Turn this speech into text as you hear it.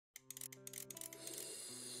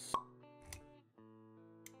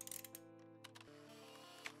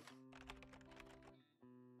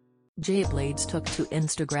Jay Blades took to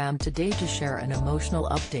Instagram today to share an emotional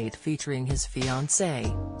update featuring his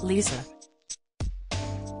fiancée, Lisa.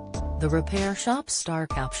 The repair shop star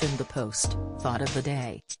captioned the post, "Thought of the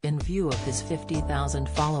day," in view of his 50,000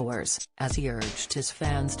 followers, as he urged his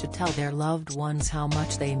fans to tell their loved ones how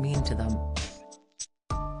much they mean to them.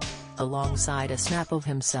 Alongside a snap of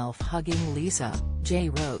himself hugging Lisa, Jay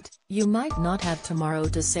wrote, "You might not have tomorrow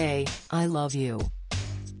to say, I love you."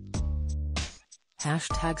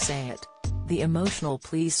 #SayIt. The emotional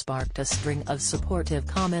plea sparked a string of supportive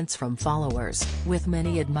comments from followers, with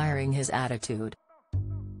many admiring his attitude.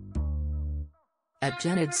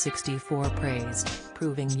 @Jenid64 praised,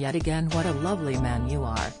 "Proving yet again what a lovely man you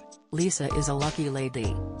are. Lisa is a lucky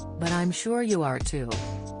lady. But I'm sure you are too."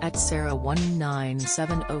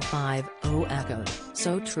 @Sarah197050 echoed,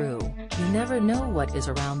 "So true, you never know what is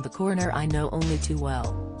around the corner. I know only too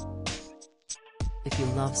well. If you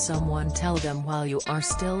love someone, tell them while you are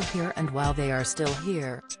still here, and while they are still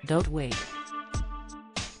here, don't wait."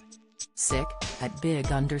 Sick,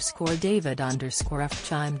 @big_David_F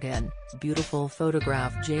chimed in, "Beautiful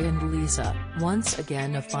photograph Jay and Lisa, once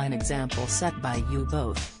again a fine example set by you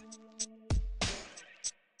both.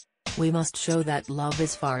 We must show that love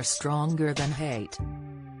is far stronger than hate.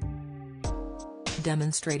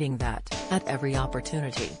 Demonstrating that, at every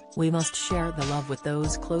opportunity, we must share the love with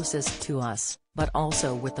those closest to us, but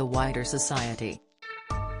also with the wider society."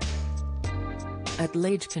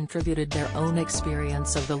 @Lage contributed their own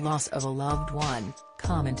experience of the loss of a loved one,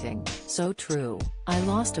 commenting, "So true, I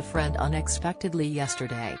lost a friend unexpectedly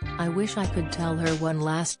yesterday. I wish I could tell her one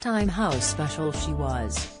last time how special she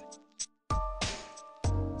was."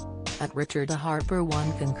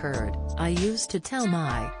 @RichardHarper1 concurred, "I used to tell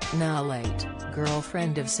my, now late,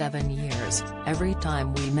 girlfriend of 7 years, every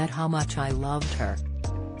time we met how much I loved her.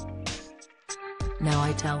 Now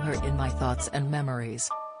I tell her in my thoughts and memories."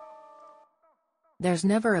 There's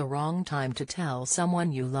never a wrong time to tell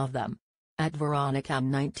someone you love them.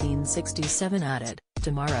 @Veronica1967 added,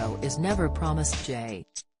 "Tomorrow is never promised Jay."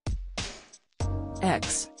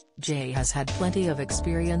 Jay has had plenty of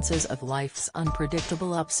experiences of life's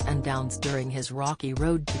unpredictable ups and downs during his rocky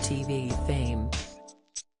road to TV fame.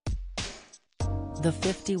 The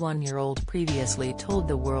 51-year-old previously told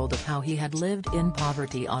the world of how he had lived in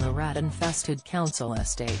poverty on a rat-infested council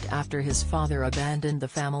estate after his father abandoned the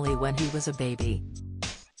family when he was a baby.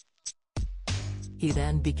 He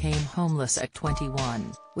then became homeless at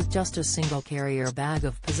 21, with just a single carrier bag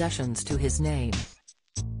of possessions to his name.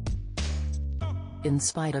 In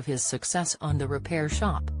spite of his success on the repair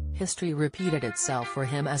shop, history repeated itself for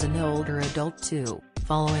him as an older adult too,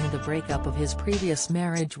 following the breakup of his previous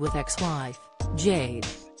marriage with ex-wife, Jade.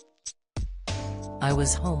 "I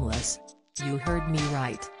was homeless. You heard me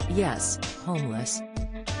right, yes, homeless.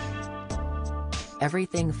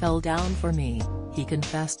 Everything fell down for me," he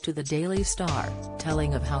confessed to the Daily Star,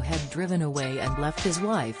 telling of how he'd driven away and left his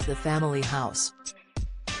wife the family house.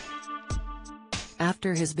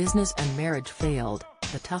 After his business and marriage failed,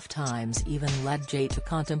 the tough times even led Jay to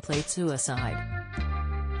contemplate suicide.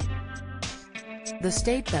 "The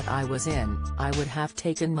state that I was in, I would have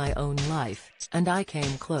taken my own life, and I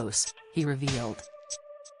came close," he revealed.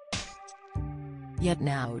 Yet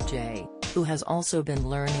now Jay, who has also been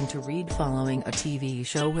learning to read following a TV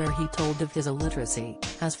show where he told of his illiteracy,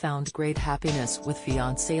 has found great happiness with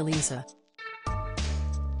fiancée Lisa.